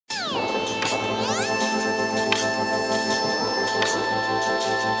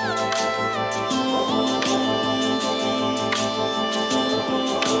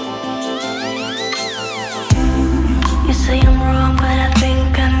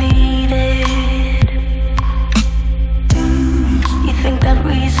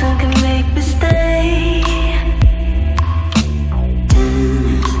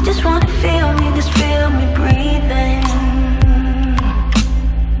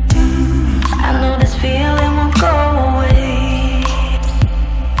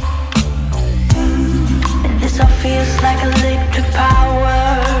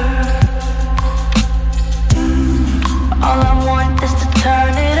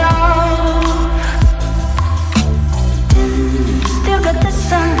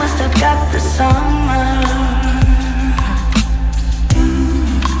summer.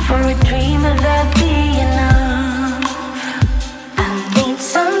 For a dream of that be enough. I need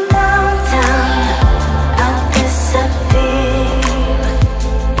some downtime. I'll disappear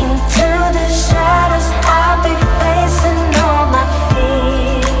into the shadows. I'll be facing all my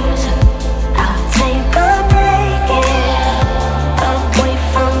fears. I'll take a break, yeah, away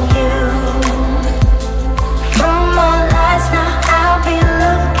from you, from all lies. Now I'll be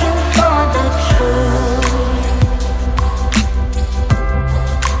looking for the truth.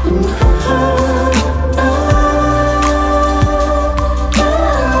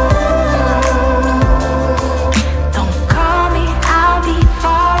 Don't call me, I'll be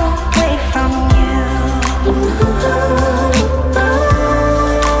far away from you.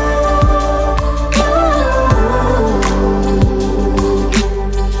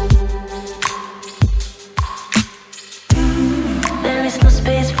 There is no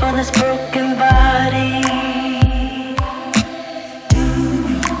space for this broken body.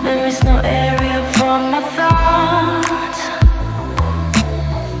 There is no area for my thoughts.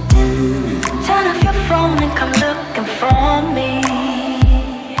 Turn off your phone and come looking for me.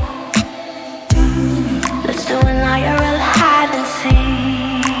 Let's do an IRL hide and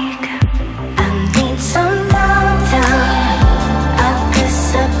seek. I need some downtime. I'll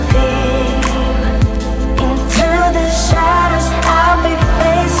disappear into the shadows. I'll be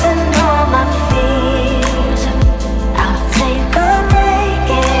facing all my fears. I'll take a break,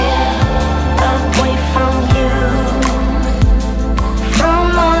 yeah, away from you, from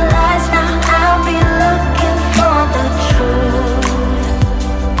all lies. Now I'll be looking for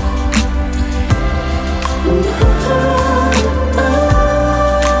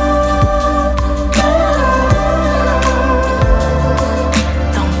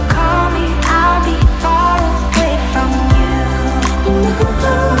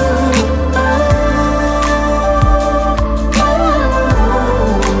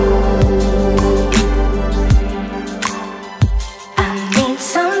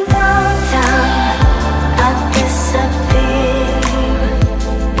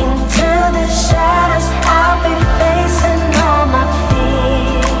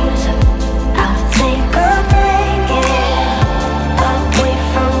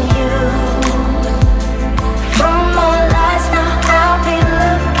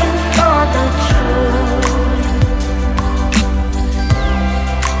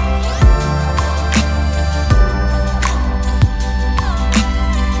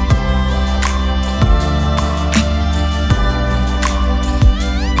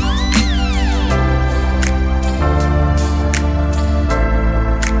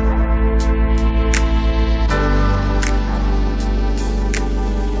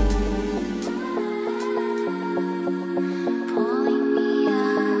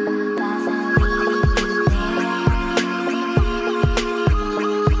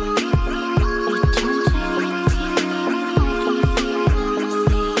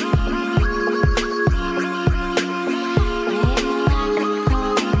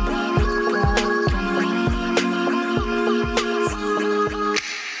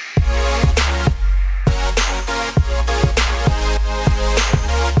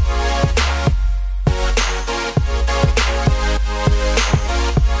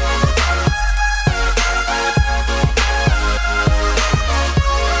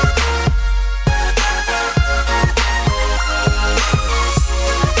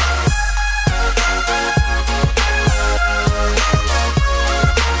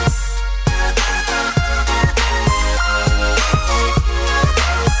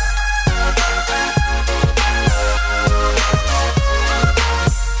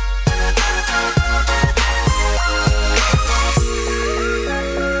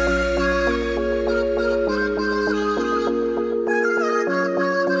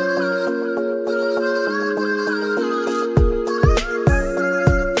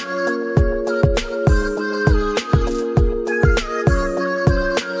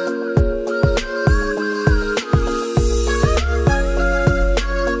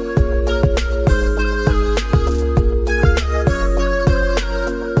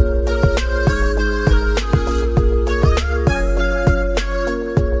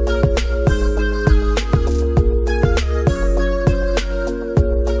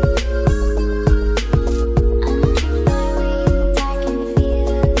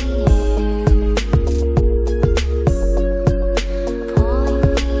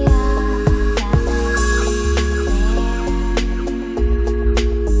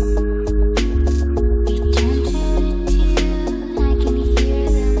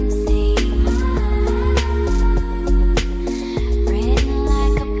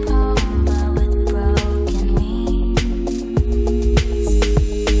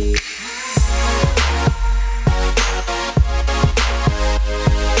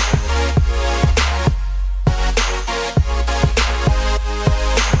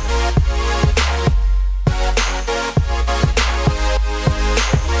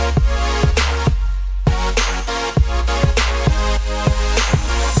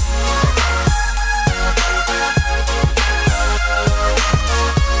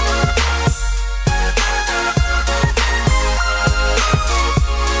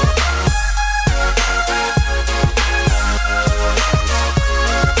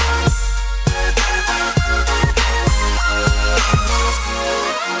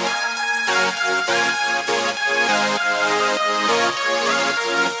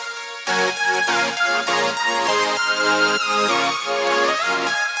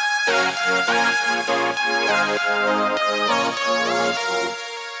Did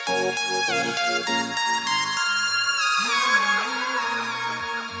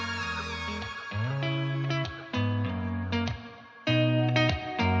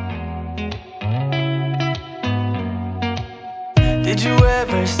you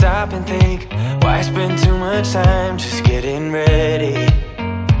ever stop and think, why spend too much time just getting ready?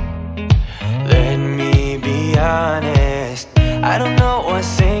 Let me be honest, I don't know a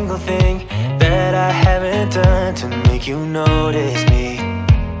single thing that I haven't done to make you notice me.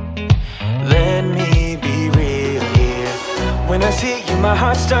 Let me be real here. When I see you, my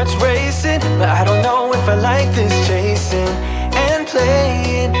heart starts racing, but I don't know if I like this chasing and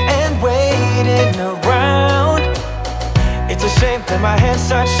playing and waiting around. It's a shame that my hands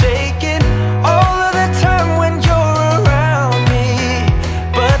start shaking all of the time when you're around me.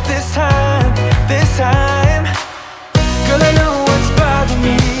 But this time, girl, I know what's bothering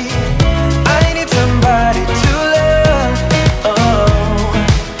me. I need somebody to love. Oh,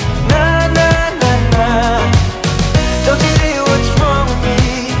 nah, nah, nah, nah. Don't you see what's wrong with me?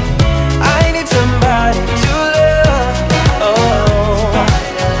 I need somebody to love. Oh,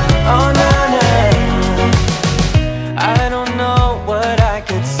 oh, nah, nah. I don't know what I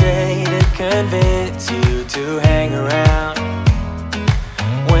could say to convince you to hang around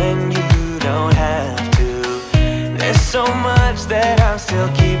when you don't have to. There's so much that I'm still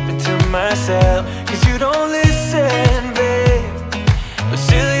keeping to myself, 'cause you don't listen, babe. But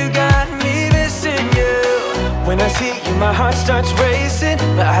still you got me missing you. When I see you, my heart starts racing,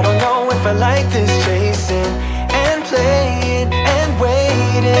 but I don't know if I like this chasing and playing and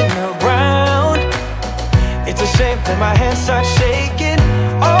waiting around. It's a shame that my hands start shaking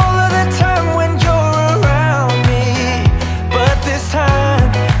all of the time